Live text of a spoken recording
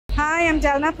Hi, I'm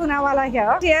Delna Poonawala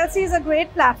here. TLC is a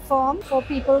great platform for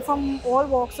people from all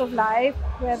walks of life,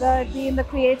 whether it be in the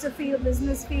creative field,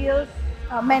 business field,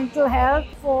 mental health,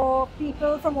 for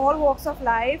people from all walks of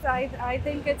life. I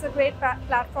think it's a great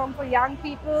platform for young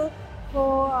people,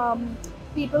 for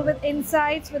people with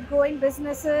insights, with growing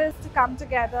businesses to come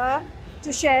together,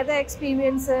 to share their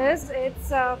experiences.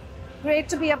 It's great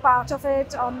to be a part of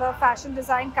it on the Fashion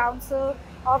Design Council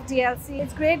of DLC.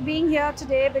 It's great being here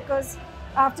today because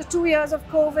after 2 years of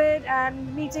COVID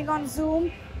and meeting on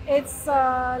Zoom, it's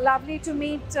lovely to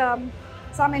meet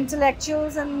some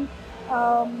intellectuals and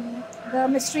the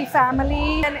Mystery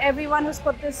family and everyone who's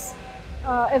put this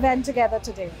event together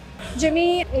today.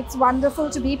 Jimmy, it's wonderful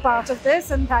to be part of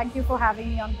this and thank you for having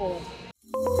me on board.